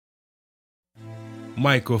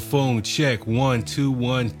Microphone check 1 2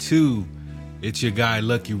 1 2. It's your guy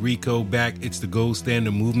Lucky Rico back. It's the Gold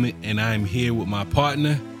Standard Movement, and I'm here with my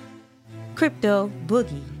partner, Crypto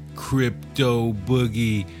Boogie. Crypto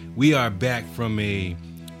Boogie. We are back from a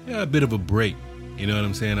bit of a break. You know what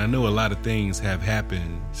I'm saying? I know a lot of things have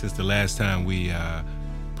happened since the last time we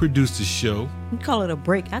produced a show. You call it a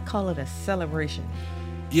break. I call it a celebration.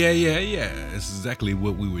 Yeah. That's exactly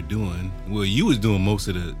what we were doing. Well, you was doing most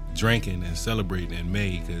of the drinking and celebrating in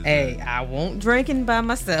May. Hey, I won't drinking by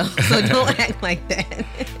myself, so don't act like that.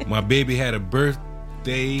 My baby had a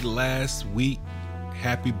birthday last week.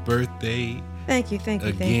 Happy birthday. Thank you.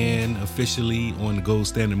 Again, officially on the Gold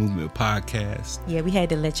Standard Movement podcast. Yeah, we had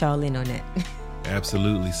to let y'all in on that.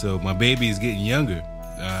 Absolutely. So my baby is getting younger.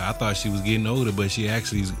 I thought she was getting older, but she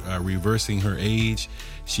actually is reversing her age.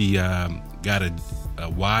 She got a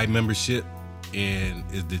Y membership and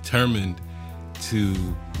is determined to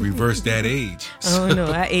reverse that age. Oh no,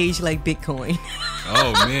 I age like Bitcoin.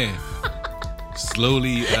 Oh man.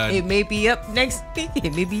 Slowly. It may be up next week.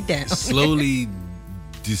 It may be down. Slowly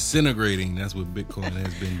disintegrating. That's what Bitcoin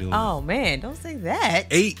has been doing. Oh man, don't say that.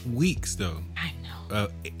 8 weeks though. I know.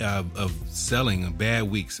 Of selling bad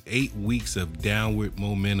weeks. 8 weeks of downward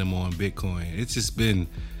momentum on Bitcoin. It's just been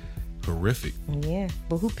horrific. Yeah,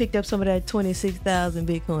 but who picked up some of that 26,000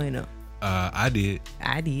 Bitcoin up? I did.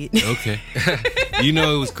 Okay. You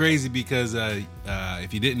know, it was crazy because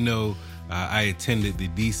if you didn't know, I attended the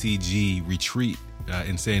DCG retreat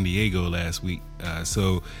in San Diego last week.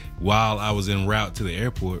 So while I was en route to the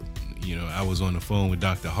airport, you know, I was on the phone with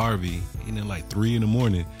Dr. Harvey, like 3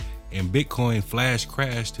 a.m, and Bitcoin flash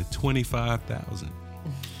crashed to 25,000.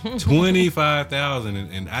 25,000,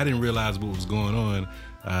 and I didn't realize what was going on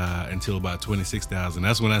until about 26,000.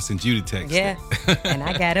 That's when I sent you the text. Yeah, and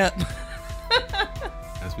I got up.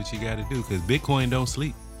 That's what you got to do, because Bitcoin don't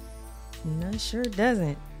sleep. No, sure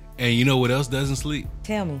doesn't. And you know what else doesn't sleep?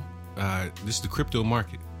 Tell me. This is the crypto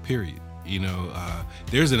market, period. You know,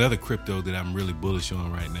 there's another crypto that I'm really bullish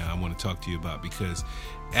on right now I want to talk to you about, because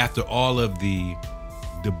after all of the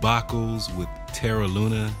debacles with Terra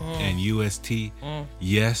Luna and UST,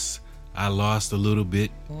 yes, I lost a little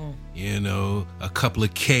bit, a couple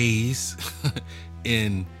of Ks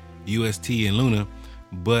in UST and Luna,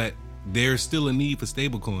 but there's still a need for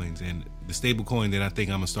stable coins, and the stable coin that I think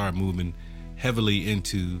I'm gonna start moving heavily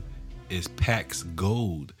into is PAXG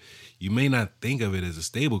Gold. You may not think of it as a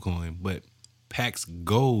stable coin, but PAXG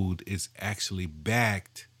Gold is actually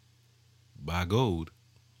backed by gold.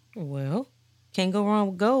 Well, can't go wrong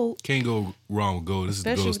with gold. Can't go wrong with gold. This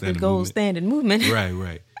Especially is the Gold Standard with the Gold Movement. Standard Movement.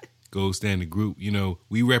 Right. Gold Standard Group. You know,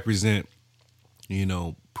 we represent,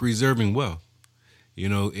 preserving wealth,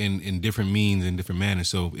 in different means and different manners.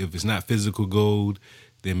 So if it's not physical gold,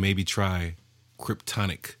 then maybe try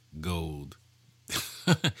kryptonic gold.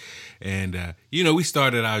 And, we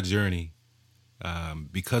started our journey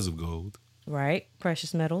because of gold. Right.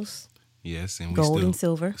 Precious metals. Yes. And we gold and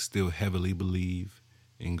silver. Still heavily believe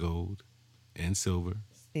in gold and silver.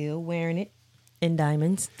 Still wearing it. And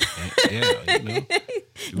diamonds. And,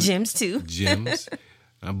 Gems too. Gems.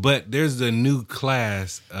 But there's a new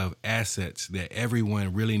class of assets that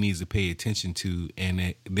everyone really needs to pay attention to,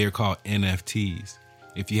 and they're called NFTs.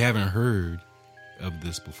 If you haven't heard of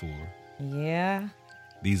this before. Yeah.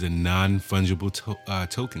 These are non-fungible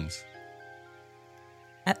tokens.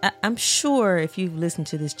 I'm sure if you've listened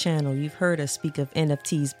to this channel, you've heard us speak of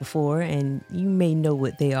NFTs before, and you may know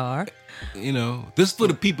what they are. This is for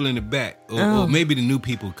the people in the back, or maybe the new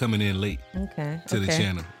people coming in late to the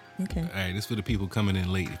channel. Okay. All right, this is for the people coming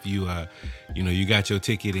in late. If you, you got your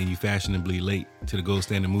ticket and you fashionably late to the Gold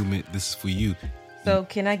Standard Movement, this is for you. So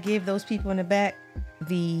can I give those people in the back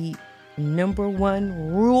the number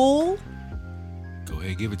one rule? Go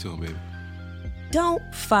ahead, give it to them, baby. Don't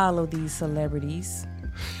follow these celebrities.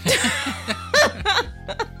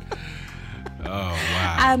 Oh,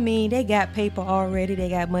 wow. I mean, they got paper already. They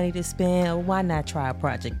got money to spend. Why not try a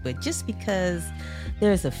project? But just because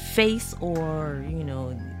there's a face or,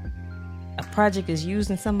 a project is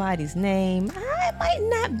using somebody's name, it might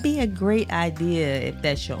not be a great idea if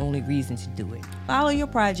that's your only reason to do it. Follow your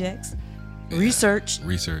projects. Research.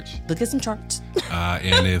 Look at some charts.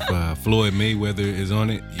 And if Floyd Mayweather is on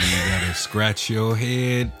it, you gotta scratch your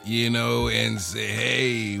head, and say,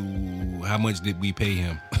 hey, how much did we pay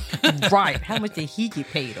him? Right. How much did he get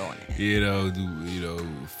paid on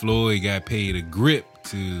it? Floyd got paid a grip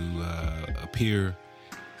to appear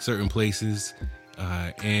certain places,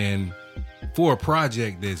 and for a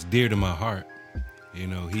project that's dear to my heart,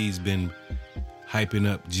 he's been hyping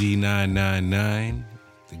up G999.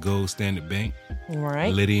 The Gold Standard Bank,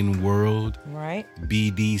 right? Lydian World, right?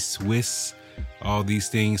 BD Swiss, all these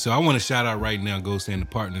things. So I want to shout out right now Gold Standard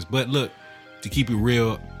Partners. But look, to keep it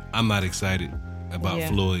real, I'm not excited about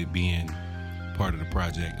Floyd being part of the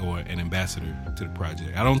project or an ambassador to the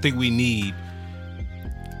project. I don't think we need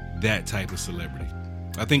that type of celebrity.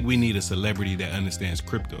 I think we need a celebrity that understands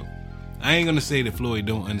crypto. I ain't gonna say that Floyd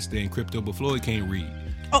don't understand crypto, but Floyd can't read.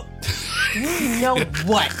 Oh, you know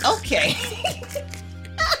what? Okay.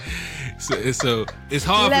 So it's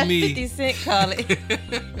hard for me. 50 Cent call it.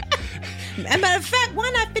 As a matter of fact, why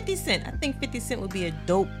not 50 Cent? I think 50 Cent would be a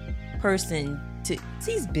dope person to.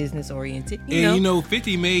 He's business oriented. You know,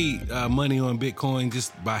 50 made money on Bitcoin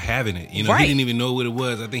just by having it. You know, He didn't even know what it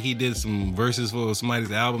was. I think he did some verses for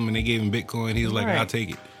somebody's album, and they gave him Bitcoin. He was like, "I'll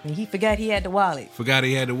take it." And he forgot he had the wallet.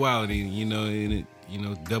 And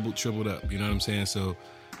it doubled, tripled up. You know what I'm saying? So.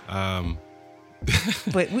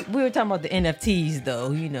 But we were talking about the NFTs, though,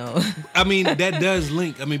 I mean, that does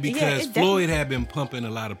link. I mean, because Floyd had been pumping a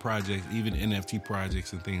lot of projects, even NFT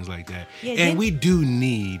projects and things like that. Yeah, and we do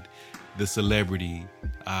need the celebrity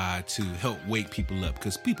to help wake people up,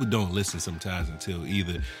 because people don't listen sometimes until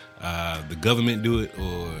either the government do it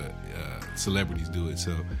or celebrities do it.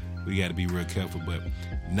 So we got to be real careful. But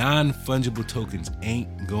non-fungible tokens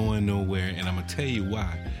ain't going nowhere, and I'm going to tell you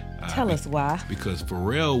why. Tell us why. Because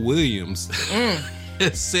Pharrell Williams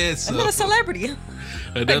said so. Another celebrity.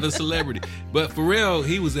 Another celebrity. But Pharrell,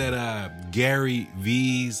 he was at Gary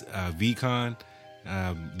V's VCon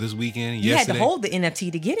this weekend. You had to hold the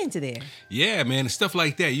NFT to get into there. Yeah, man. Stuff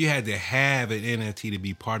like that. You had to have an NFT to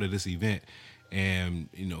be part of this event.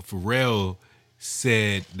 And, Pharrell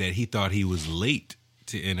said that he thought he was late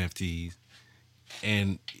to NFTs.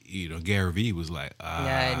 And, Gary Vee was like,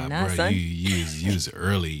 bro, you was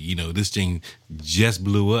early. This thing just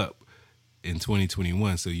blew up in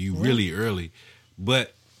 2021, so you really early.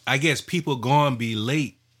 But I guess people gonna be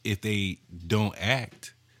late if they don't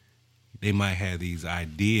act. They might have these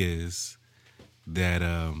ideas that,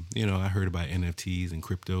 I heard about NFTs and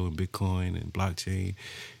crypto and Bitcoin and blockchain,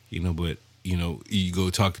 but, you go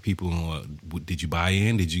talk to people and, did you buy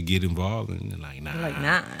in? Did you get involved? And they're like,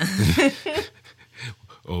 nah.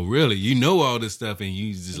 Oh, really? You know all this stuff, and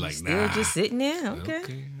you just like, nah. Still just sitting there?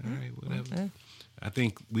 Okay. All right, whatever. Okay. I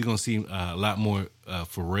think we're going to see a lot more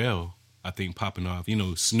Pharrell, I think, popping off.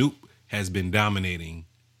 Snoop has been dominating.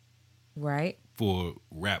 Right. For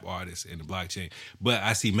rap artists in the blockchain. But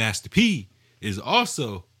I see Master P is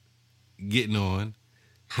also getting on.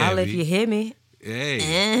 Holla if you hear me.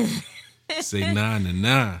 Hey. Say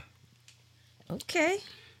nah. Okay.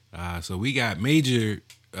 So we got major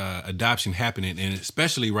adoption happening, and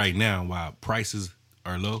especially right now while prices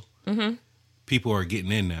are low, people are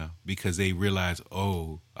getting in now because they realize,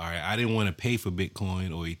 all right, I didn't want to pay for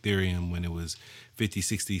Bitcoin or Ethereum when it was 50,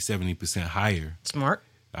 60, 70% higher. Smart.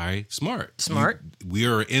 All right, smart. We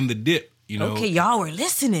are in the dip, Okay, y'all were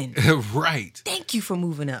listening. Right. Thank you for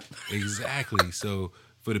moving up. Exactly. So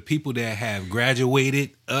for the people that have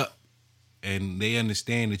graduated up and they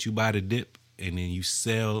understand that you buy the dip and then you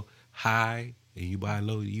sell high and you buy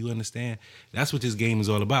low, you understand? That's what this game is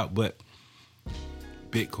all about. But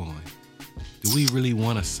Bitcoin, do we really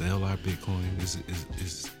want to sell our Bitcoin?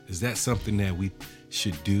 Is that something that we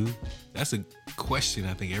should do? That's a question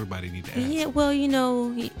I think everybody needs to ask. Yeah, well,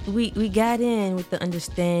 we got in with the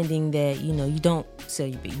understanding that, you don't sell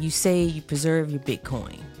your Bitcoin. You say you preserve your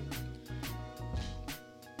Bitcoin.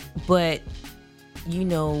 But,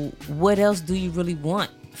 what else do you really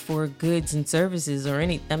want for goods and services or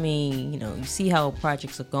any? I mean, you see how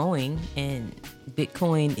projects are going, and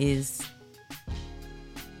Bitcoin is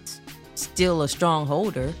still a strong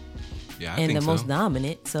holder and the most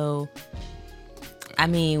dominant. So, I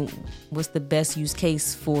mean, what's the best use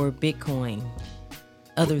case for Bitcoin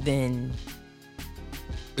other than?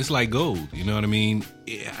 It's like gold, you know what I mean?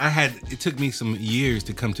 It took me some years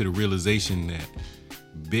to come to the realization that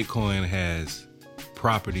Bitcoin has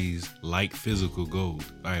properties like physical gold,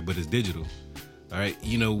 all right, but it's digital, all right?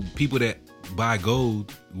 People that buy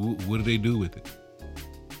gold, what do they do with it?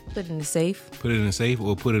 Put it in the safe. Put it in the safe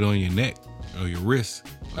or put it on your neck or your wrist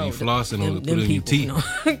or your flossing or put it in your teeth.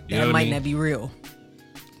 That might not be real.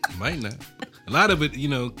 Might not. A lot of it,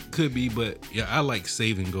 could be, but yeah, I like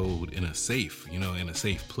saving gold in a safe, in a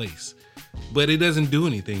safe place. But it doesn't do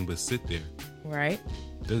anything but sit there. Right.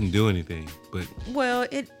 Doesn't do anything, but... Well,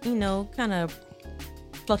 it, kind of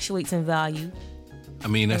fluctuates in value. I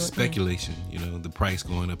mean, that's speculation, the price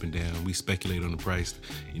going up and down. We speculate on the price.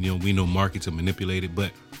 We know markets are manipulated,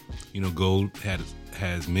 but, gold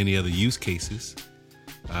has many other use cases.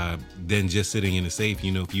 than just sitting in a safe.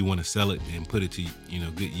 You know, if you want to sell it and put it to,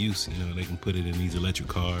 good use, they can put it in these electric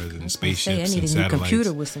cars and spaceships and satellites. I need a new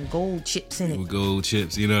computer with some gold chips in it. With gold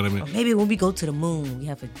chips, you know what I mean? Or maybe when we go to the moon, we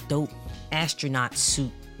have a dope astronaut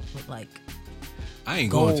suit with like I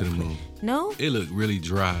ain't going to the moon. No? It looked really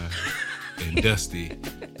dry and dusty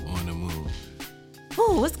on the moon.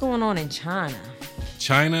 Oh, what's going on in China?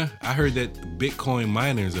 China? I heard that Bitcoin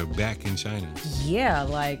miners are back in China. Yeah,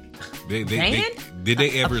 like did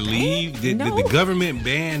they ever leave? Did the government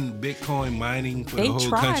ban Bitcoin mining for the whole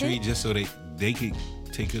country just so they could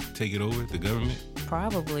take it over, the government?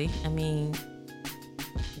 Probably. I mean,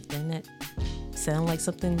 doesn't that sound like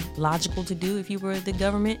something logical to do if you were the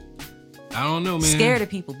government? I don't know, man. Scared of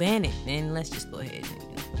people, ban it, and let's just go ahead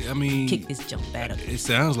and kick this jump back up. It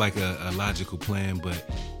sounds like a logical plan, but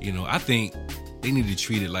I think they need to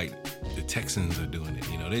treat it like the Texans are doing it.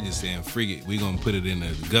 They're just saying, frig it, we're gonna put it in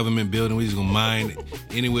a government building, we're just gonna mine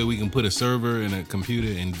anywhere we can put a server and a computer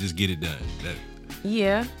and just get it done.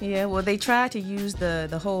 Yeah. Well, they tried to use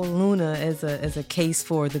the whole Luna as a case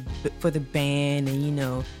for the ban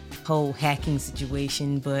and whole hacking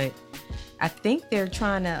situation, but I think they're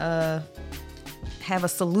trying to have a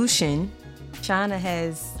solution. China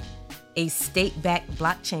has a state-backed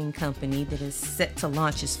blockchain company that is set to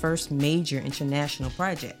launch its first major international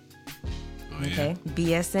project. Oh, okay, yeah.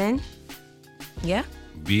 BSN. Yeah.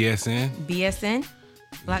 BSN.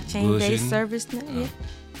 Blockchain-based service. Yeah.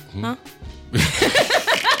 Huh?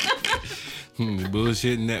 The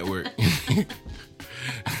bullshit network.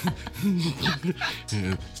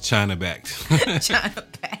 China backed. China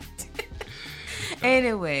backed.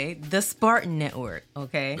 Anyway, the Spartan Network,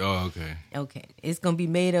 okay? Oh, okay. Okay. It's going to be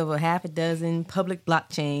made of a half a dozen public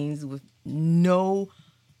blockchains with no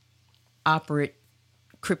operate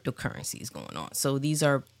cryptocurrencies going on. So these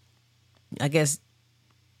are, I guess,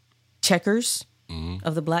 checkers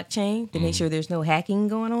of the blockchain to make sure there's no hacking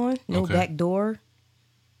going on, no backdoor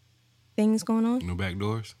things going on. No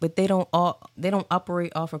backdoors? But they don't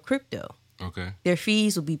operate off of crypto. Okay. Their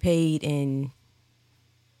fees will be paid in,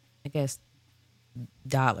 I guess,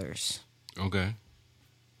 dollars. Okay.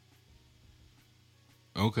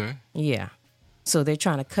 Yeah. So they're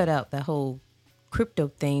trying to cut out that whole crypto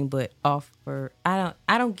thing, but offer. I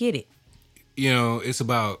don't get it. It's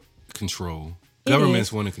about control.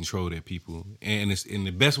 Governments want to control their people, and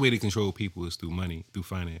the best way to control people is through money, through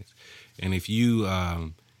finance. And if you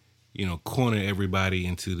corner everybody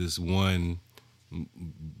into this one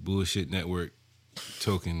bullshit network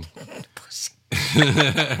token,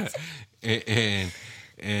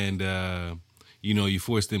 and you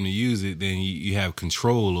force them to use it, then you have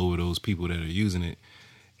control over those people that are using it.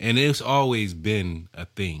 And it's always been a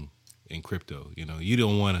thing in crypto. You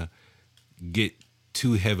don't want to get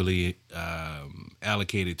too heavily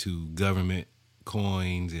allocated to government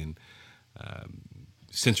coins and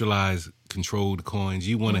centralized controlled coins.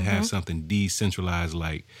 You want to have something decentralized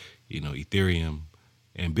like, Ethereum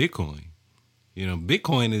and Bitcoin.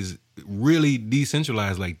 Bitcoin is really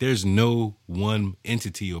decentralized. Like there's no one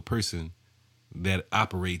entity or person that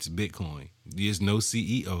operates Bitcoin. There's no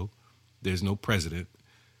CEO. There's no president.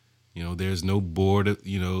 There's no board,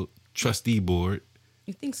 trustee board.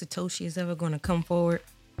 You think Satoshi is ever going to come forward?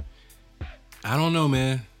 I don't know,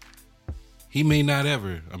 man. He may not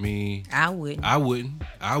ever. I mean, I wouldn't.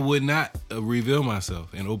 I would not reveal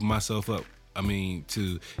myself and open myself up. I mean,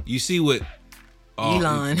 you see what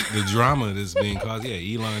Elon, the drama that's being caused. Yeah,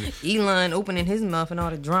 Elon opening his mouth and all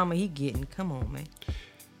the drama he getting. Come on, man.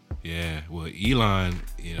 Yeah, well, Elon,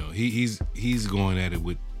 he's going at it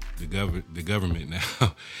with the government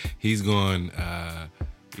now. He's going,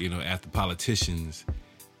 after politicians,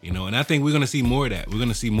 and I think we're going to see more of that. We're going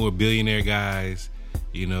to see more billionaire guys.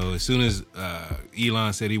 As soon as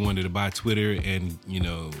Elon said he wanted to buy Twitter and,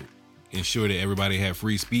 ensure that everybody had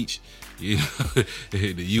free speech, the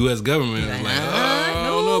U.S. government was like, I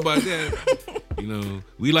don't know about that.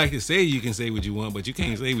 We like to say you can say what you want, but you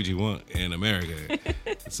can't say what you want in America.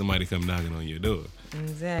 Somebody come knocking on your door.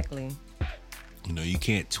 Exactly. You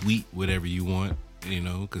can't tweet whatever you want,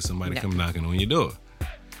 because somebody come knocking on your door.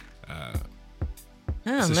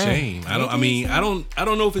 It's a shame. I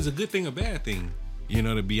don't know if it's a good thing or bad thing.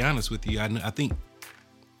 To be honest with you, I think,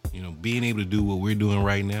 being able to do what we're doing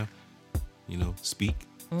right now, speak,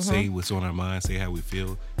 say what's on our mind, say how we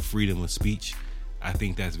feel, freedom of speech. I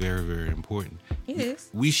think that's very, very important. It is.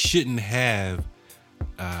 We shouldn't have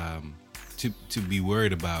to be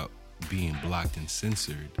worried about being blocked and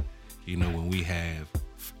censored, when we have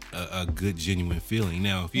a good, genuine feeling.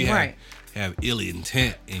 Now, if you have ill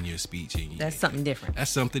intent in your speech, that's something different.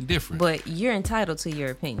 That's something different. But you're entitled to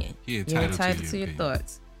your opinion. You're entitled to your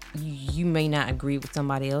thoughts. you may not agree with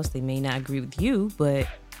somebody else. They may not agree with you, but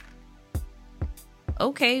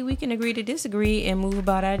okay, we can agree to disagree and move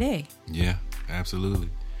about our day. Yeah, absolutely.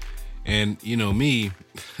 And you know me,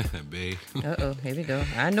 babe. Here we go.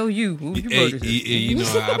 I know you. Who you you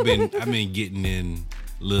know, I've been getting in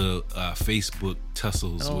little Facebook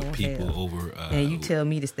tussles with people over. And you tell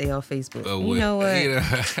me to stay off Facebook. You know what? You know,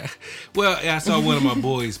 well, I saw one of my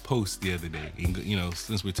boys post the other day. You know,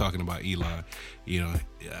 since we're talking about Elon, you know,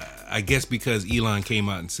 I guess because Elon came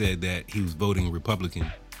out and said that he was voting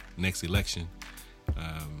Republican next election,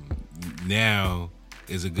 now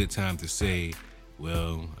is a good time to say,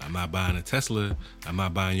 well, I'm not buying a Tesla. I'm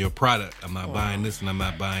not buying your product. I'm not buying this and I'm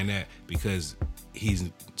not buying that, because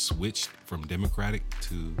he's switched from Democratic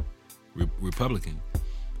to Republican.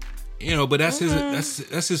 You know, but that's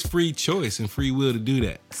his free choice and free will to do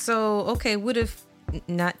that. So, okay, what if,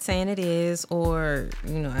 not saying it is, or,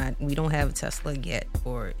 you know, we don't have a Tesla yet,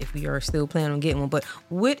 or if we are still planning on getting one, but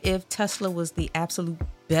what if Tesla was the absolute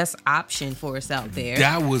best option for us out there?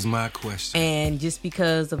 That was my question. And just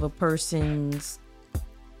because of a person's,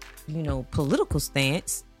 you know, political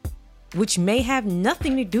stance, which may have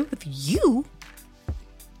nothing to do with you,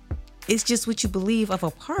 it's just what you believe of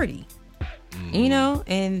a party, you know,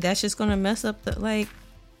 and that's just gonna mess up the, like,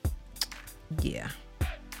 yeah.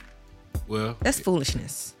 Well, that's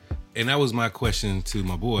foolishness. And that was my question to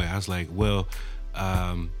my boy. I was like, well,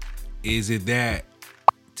 is it that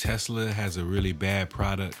Tesla has a really bad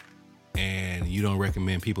product and you don't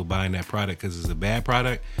recommend people buying that product because it's a bad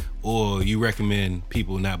product, or you recommend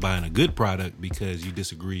people not buying a good product because you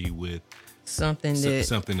disagree with something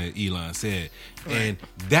that Elon said? Right. And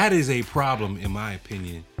that is a problem, in my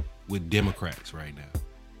opinion, with Democrats right now.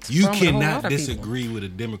 You cannot disagree with a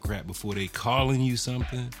Democrat before they calling you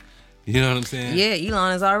something. You know what I'm saying? Yeah,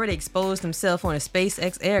 Elon has already exposed himself on a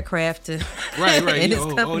SpaceX aircraft to right. And his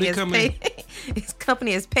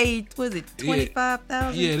company has paid, was it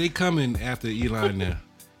 $25,000? Yeah, they coming after Elon now.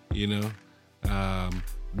 You know,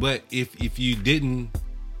 but if you didn't,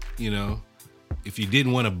 you know, if you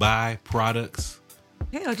didn't want to buy products,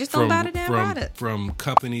 hell, just don't buy the damn product from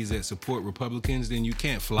companies that support Republicans, then you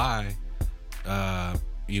can't fly.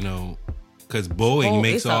 You know. Because Boeing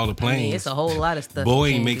makes all the planes. I mean, it's a whole lot of stuff.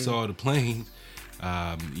 Boeing makes all the planes.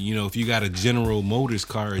 You know, if you got a General Motors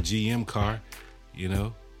car, a GM car, you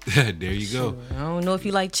know, there you go. I don't know if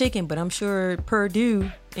you like chicken, but I'm sure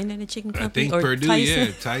Purdue, isn't that a chicken company? I think Purdue,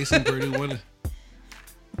 Tyson? Tyson, Purdue, one.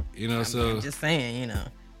 You know, I'm just saying, you know,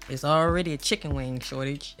 it's already a chicken wing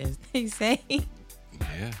shortage, as they say.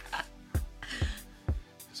 Yeah.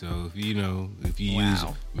 So if you use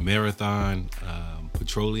Marathon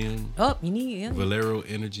Petroleum, you need Valero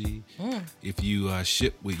Energy. If you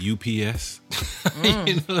ship with UPS,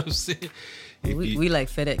 you know what I'm saying. We like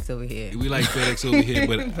FedEx over here. We like FedEx over here,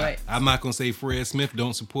 but right. I'm not gonna say Fred Smith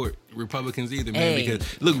don't support Republicans either, man. Hey.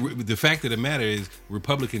 Because look, the fact of the matter is,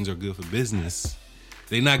 Republicans are good for business.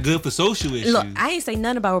 They're not good for social issues. Look, I ain't say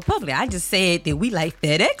nothing about Republic. I just said that we like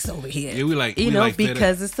FedEx over here. Yeah, we like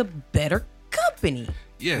because FedEx. It's a better company.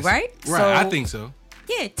 Yes. Right? Right. So, I think so.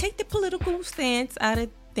 Yeah, take the political stance out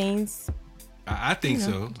of things. I think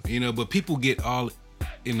so. You know, but people get all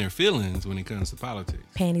in their feelings when it comes to politics.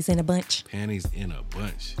 Panties in a bunch. Panties in a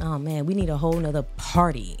bunch. Oh, man, we need a whole nother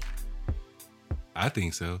party. I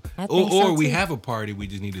think so. Or we have a party, we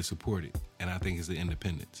just need to support it. And I think it's the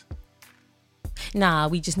independents. Nah,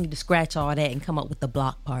 we just need to scratch all that and come up with the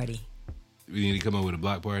block party. We need to come up with a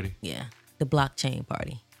block party? Yeah, the blockchain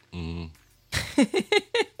party. Mm-hmm.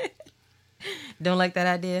 Don't like that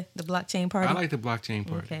idea, the blockchain party? I like the blockchain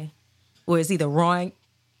party. Okay. Or it's either right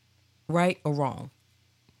or wrong.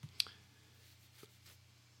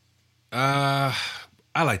 I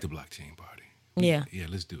like the blockchain party. Yeah. Yeah,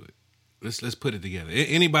 let's do it. Let's put it together.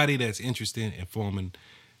 Anybody that's interested in forming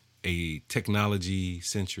a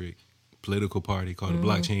technology-centric political party called the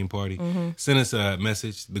Blockchain Party, send us a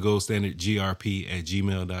message, the gold standard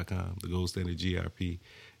grp@gmail.com, the gold standard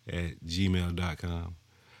grp@gmail.com.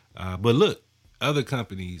 But look, other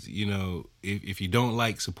companies, you know, if you don't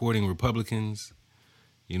like supporting Republicans,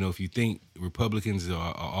 you know, if you think Republicans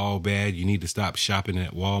are all bad, you need to stop shopping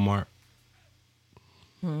at Walmart,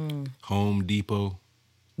 Home Depot.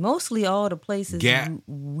 Mostly all the places Gap.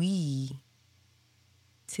 We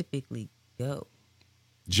typically go.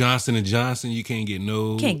 Johnson & Johnson, you can't get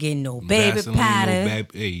no baby Vaseline, powder.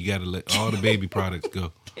 Hey, you got to let all the baby products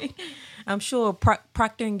go. I'm sure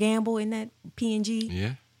Procter & Gamble in that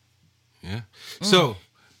P&G. Yeah. So,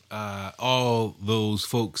 all those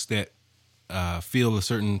folks that feel a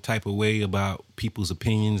certain type of way about people's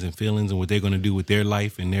opinions and feelings and what they're going to do with their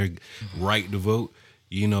life and their right to vote,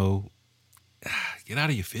 you know, get out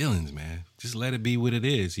of your feelings, man. Just let it be what it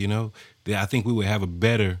is, you know. I think we would have a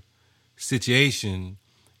better situation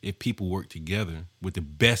if people work together with the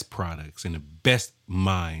best products and the best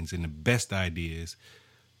minds and the best ideas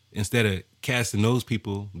instead of casting those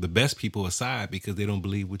people, the best people, aside because they don't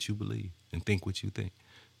believe what you believe and think what you think.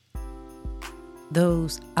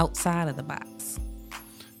 Those outside of the box.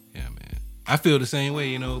 Yeah, man. I feel the same way,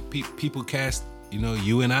 you know. People cast, you know,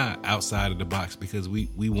 you and I outside of the box because we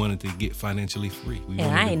wanted to get financially free. And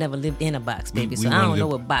I ain't never lived in a box, baby, so I don't know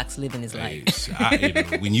what box living is like. You know,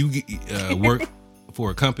 when you work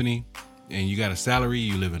for a company and you got a salary,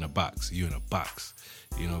 you live in a box. You're in a box,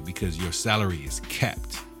 you know, because your salary is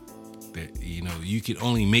capped. That, you know, you can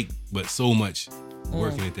only make but so much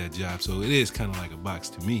working at that job. So it is kind of like a box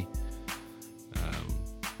to me.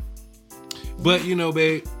 But, you know,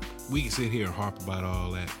 babe, we can sit here and harp about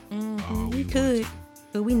all that. We could,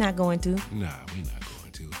 but we're not going to. Nah, we're not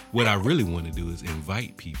going to. What I really want to do is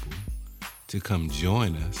invite people to come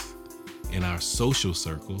join us in our social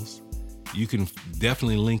circles. You can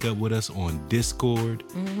definitely link up with us on Discord.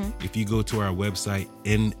 If you go to our website,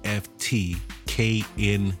 nftkng.com.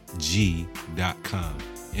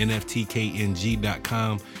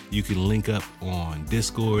 nftkng.com. You can link up on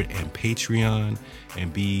Discord and Patreon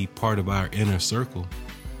and be part of our inner circle.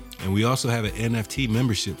 And we also have an NFT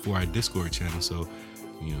membership for our Discord channel. So,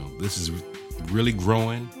 you know, this is really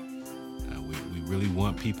growing. We really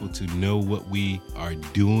want people to know what we are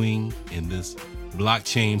doing in this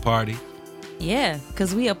blockchain party. Yeah,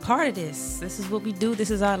 because we are part of this. This is what we do.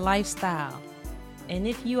 This is our lifestyle. And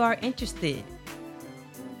if you are interested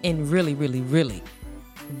in really, really, really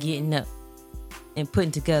getting up and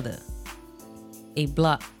putting together a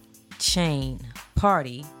blockchain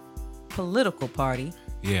party, political party.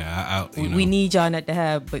 Yeah, you know. We need y'all not to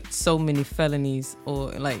have but so many felonies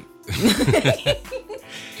or like.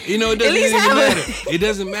 You know, it doesn't even matter. It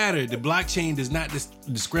doesn't matter. The blockchain does not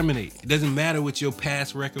discriminate. It doesn't matter what your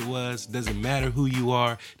past record was. It doesn't matter who you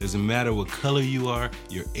are. It doesn't matter what color you are,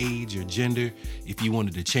 your age, your gender. If you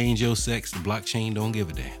wanted to change your sex, the blockchain don't give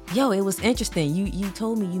a damn. Yo, it was interesting. You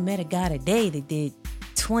told me you met a guy today that did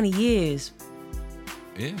 20 years.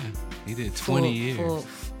 Yeah, he did 20 years.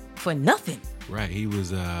 For nothing. Right. He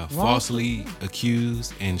was falsely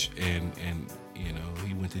accused and you know,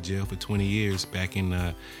 he went to jail for 20 years back in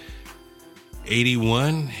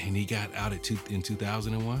 81, and he got out in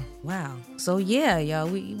 2001. Wow. So, yeah, y'all,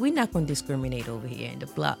 we're not going to discriminate over here in the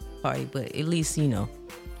block party, but at least, you know,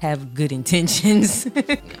 have good intentions.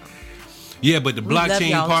 Yeah, but the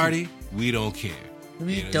blockchain party, we don't care.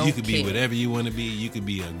 You could be whatever you want to be. You could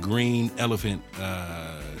be a green elephant,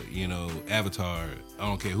 you know, avatar. I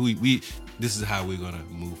don't care who this is how we're going to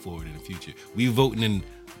move forward in the future. We're voting in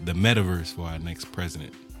the metaverse for our next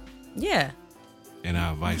president. Yeah. And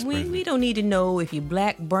our vice president. We don't need to know if you're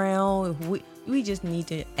black, brown. We just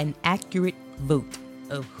need an accurate vote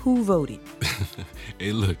of who voted.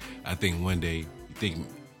 Hey, look, I think one day,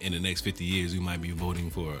 in the next 50 years, we might be voting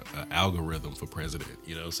for an algorithm for president.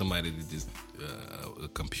 You know, somebody that just a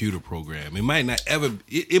computer program. It might not ever.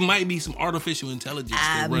 It might be some artificial intelligence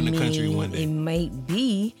that run the country one day. It might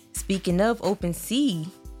be. Speaking of, OpenSea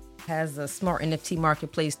has a smart NFT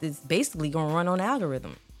marketplace that's basically going to run on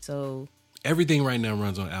algorithm. So everything right now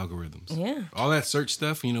runs on algorithms. Yeah. All that search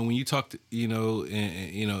stuff. You know, when you talk to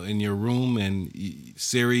in your room and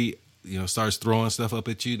Siri, you know, starts throwing stuff up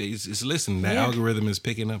at you, it's listening. That algorithm is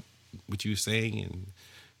picking up what you're saying and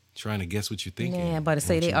trying to guess what you're thinking. Yeah, I'm about to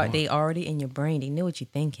say they already in your brain. They know what you're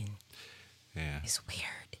thinking. Yeah, it's weird.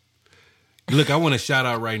 Look, I want to shout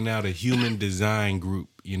out right now the Human Design Group.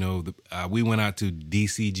 You know, we went out to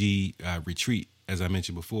DCG retreat, as I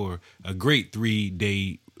mentioned before, a great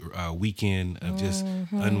 3-day weekend of just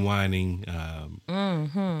unwinding,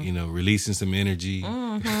 you know, releasing some energy,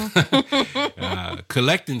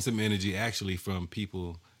 collecting some energy actually from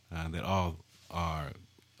people that all are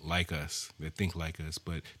like us, that think like us.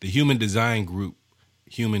 But the Human Design Group,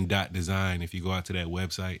 human.design, if you go out to that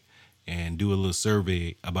website and do a little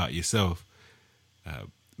survey about yourself,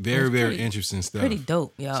 very interesting stuff. Pretty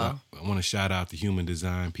dope, y'all. So I want to shout out the Human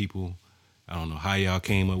Design people. I don't know how y'all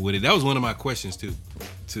came up with it. That was one of my questions too,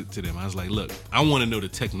 to them. I was like, look, I want to know the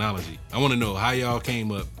technology. I want to know how y'all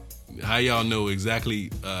came up, how y'all know exactly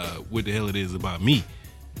what the hell it is about me,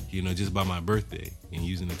 you know, just by my birthday and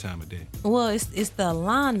using the time of day. Well, it's the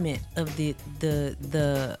alignment of the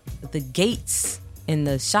gates and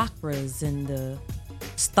the chakras and the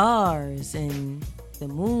stars and the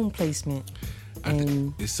moon placement.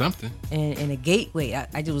 and it's something. And a gateway.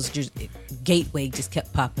 Gateway just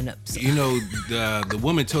kept popping up. So. You know, the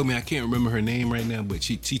woman told me, I can't remember her name right now, but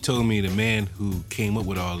she told me the man who came up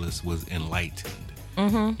with all this was enlightened.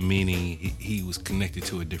 Mm-hmm. Meaning he was connected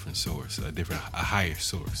to a different source, a higher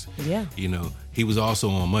source. Yeah. You know, he was also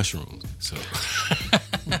on mushrooms. So.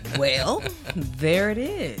 Well, there it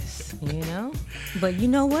is. You know, but you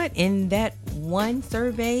know what? In that one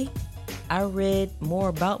survey, I read more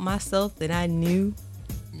about myself than I knew.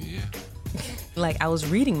 Yeah. Like I was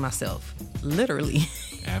reading myself, literally.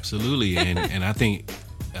 Absolutely, and I think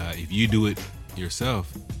if you do it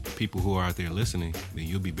yourself, people who are out there listening, then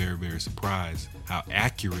you'll be very, very surprised how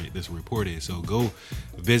accurate this report is. So go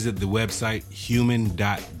visit the website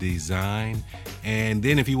human.design, and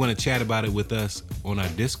then if you want to chat about it with us on our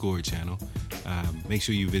Discord channel, make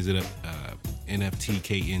sure you visit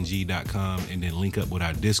nftkng.com and then link up with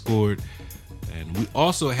our Discord. And we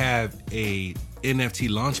also have a NFT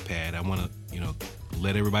launchpad. I want to,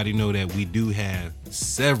 let everybody know that we do have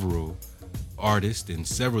several artists and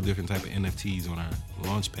several different type of NFTs on our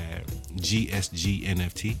launchpad, GSG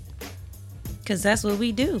NFT. Because that's what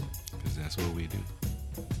we do.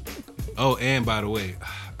 Oh, and by the way,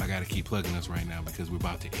 I got to keep plugging us right now because we're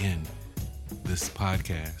about to end this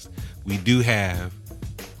podcast. We do have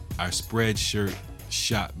our Spreadshirt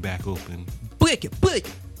shop back open. Book it.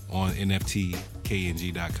 On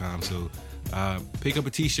nftkng.com. So pick up a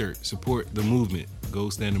t-shirt, support the movement,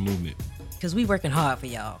 Gold Standard Movement. Because we working hard for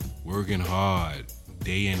y'all. Working hard,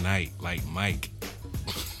 day and night, like Mike.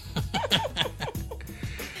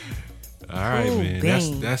 All right,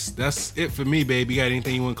 man. That's it for me, baby. You got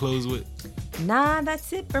anything you want to close with? Nah,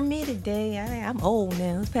 that's it for me today. I'm old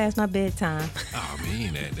now. It's past my bedtime. Oh, man, you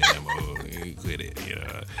ain't that damn old. You quit it.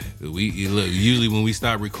 Look, usually when we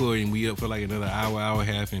stop recording, we up for like another hour and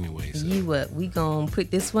a half anyway. So. You what? We gonna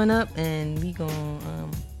put this one up and we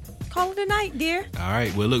gonna call it a night, dear. All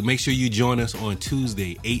right. Well, look, make sure you join us on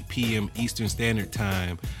Tuesday, 8 p.m. Eastern Standard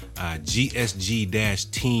Time.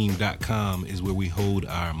 GSG-team.com is where we hold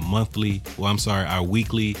our weekly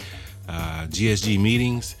GSG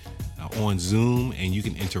meetings on Zoom, and you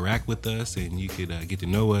can interact with us and you could get to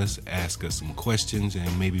know us, ask us some questions,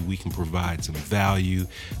 and maybe we can provide some value.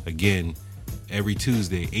 Again, every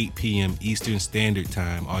Tuesday, 8 p.m. Eastern Standard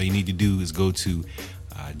Time. All you need to do is go to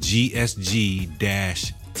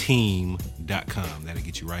GSG-team.com. That'll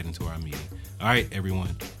get you right into our meeting. All right,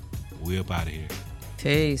 everyone. We're up out of here.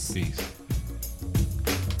 Peace. Peace.